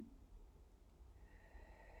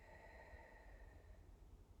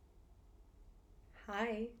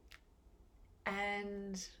Hi,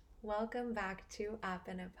 and welcome back to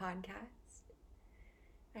Apana Podcast.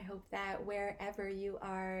 I hope that wherever you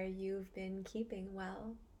are, you've been keeping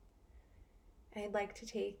well. I'd like to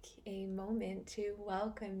take a moment to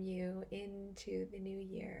welcome you into the new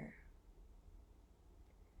year.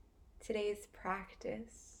 Today's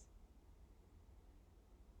practice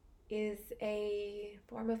is a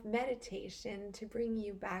form of meditation to bring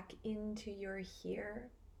you back into your here,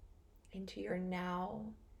 into your now,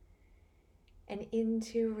 and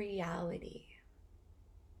into reality.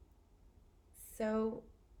 So,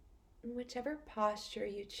 whichever posture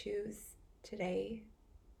you choose today,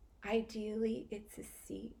 ideally it's a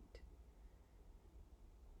seat.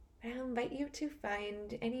 I invite you to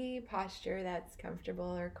find any posture that's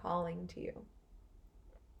comfortable or calling to you.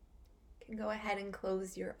 You can go ahead and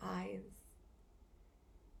close your eyes.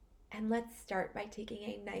 And let's start by taking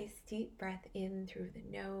a nice deep breath in through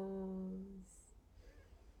the nose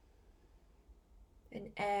and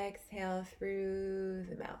exhale through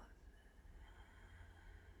the mouth.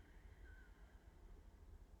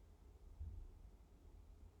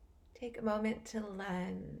 Take a moment to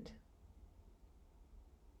land,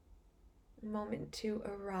 a moment to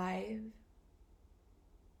arrive,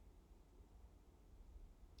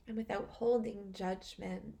 and without holding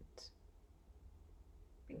judgment,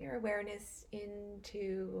 bring your awareness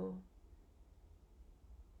into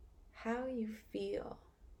how you feel.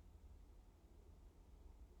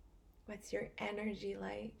 What's your energy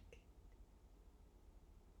like?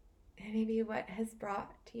 And maybe what has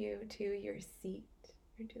brought you to your seat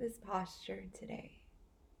or to this posture today.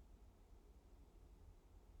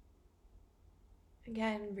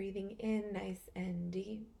 Again, breathing in nice and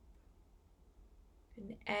deep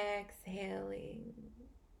and exhaling.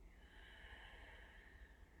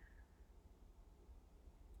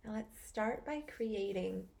 Now let's start by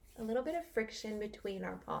creating a little bit of friction between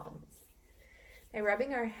our palms. By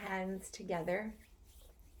rubbing our hands together,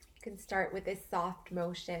 you can start with a soft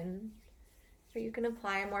motion, or you can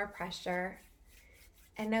apply more pressure.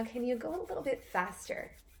 And now can you go a little bit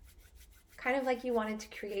faster? Kind of like you wanted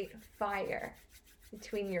to create fire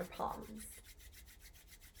between your palms.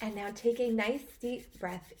 And now take a nice deep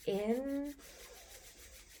breath in.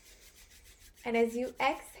 And as you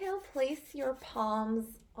exhale, place your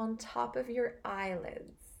palms on top of your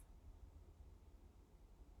eyelids.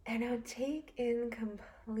 And now take in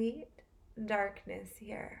complete darkness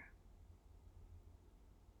here.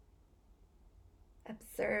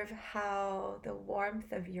 Observe how the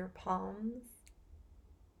warmth of your palms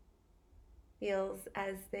feels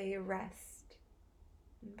as they rest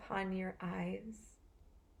upon your eyes.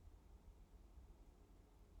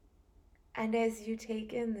 And as you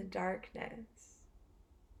take in the darkness,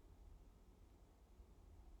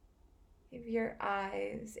 give your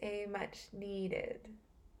eyes a much needed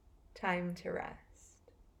time to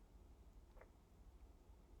rest.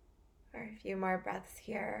 For a few more breaths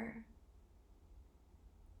here.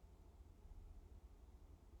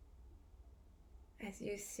 As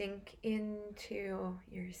you sink into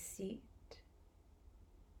your seat,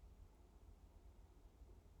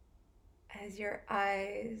 as your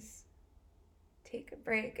eyes take a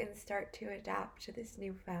break and start to adapt to this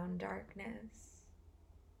newfound darkness,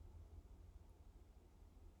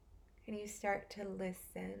 and you start to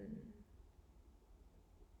listen.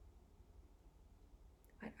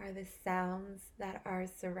 What are the sounds that are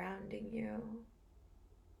surrounding you?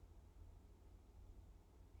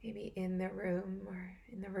 Maybe in the room or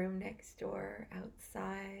in the room next door,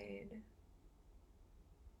 outside.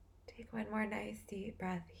 Take one more nice deep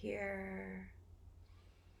breath here.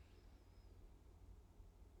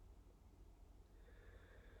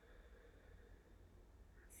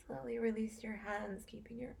 Slowly release your hands,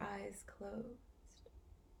 keeping your eyes closed.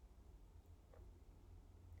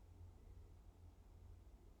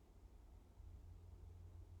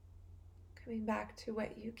 Coming back to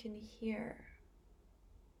what you can hear.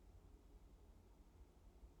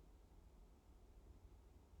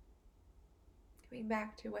 Coming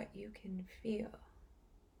back to what you can feel.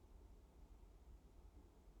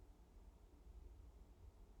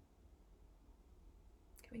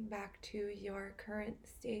 Coming back to your current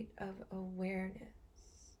state of awareness.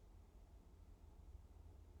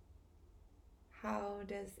 How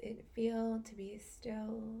does it feel to be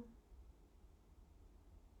still?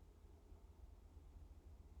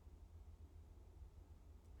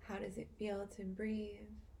 How does it feel to breathe?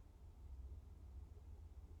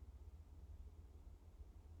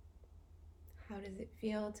 How does it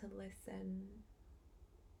feel to listen?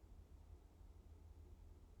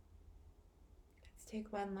 Let's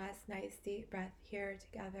take one last nice deep breath here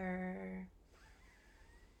together.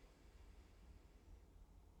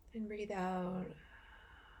 And breathe out.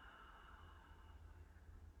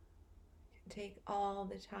 Take all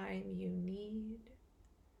the time you need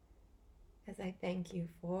as I thank you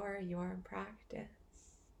for your practice.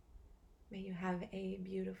 May you have a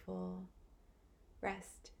beautiful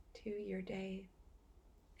rest to your day,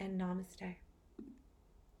 and namaste.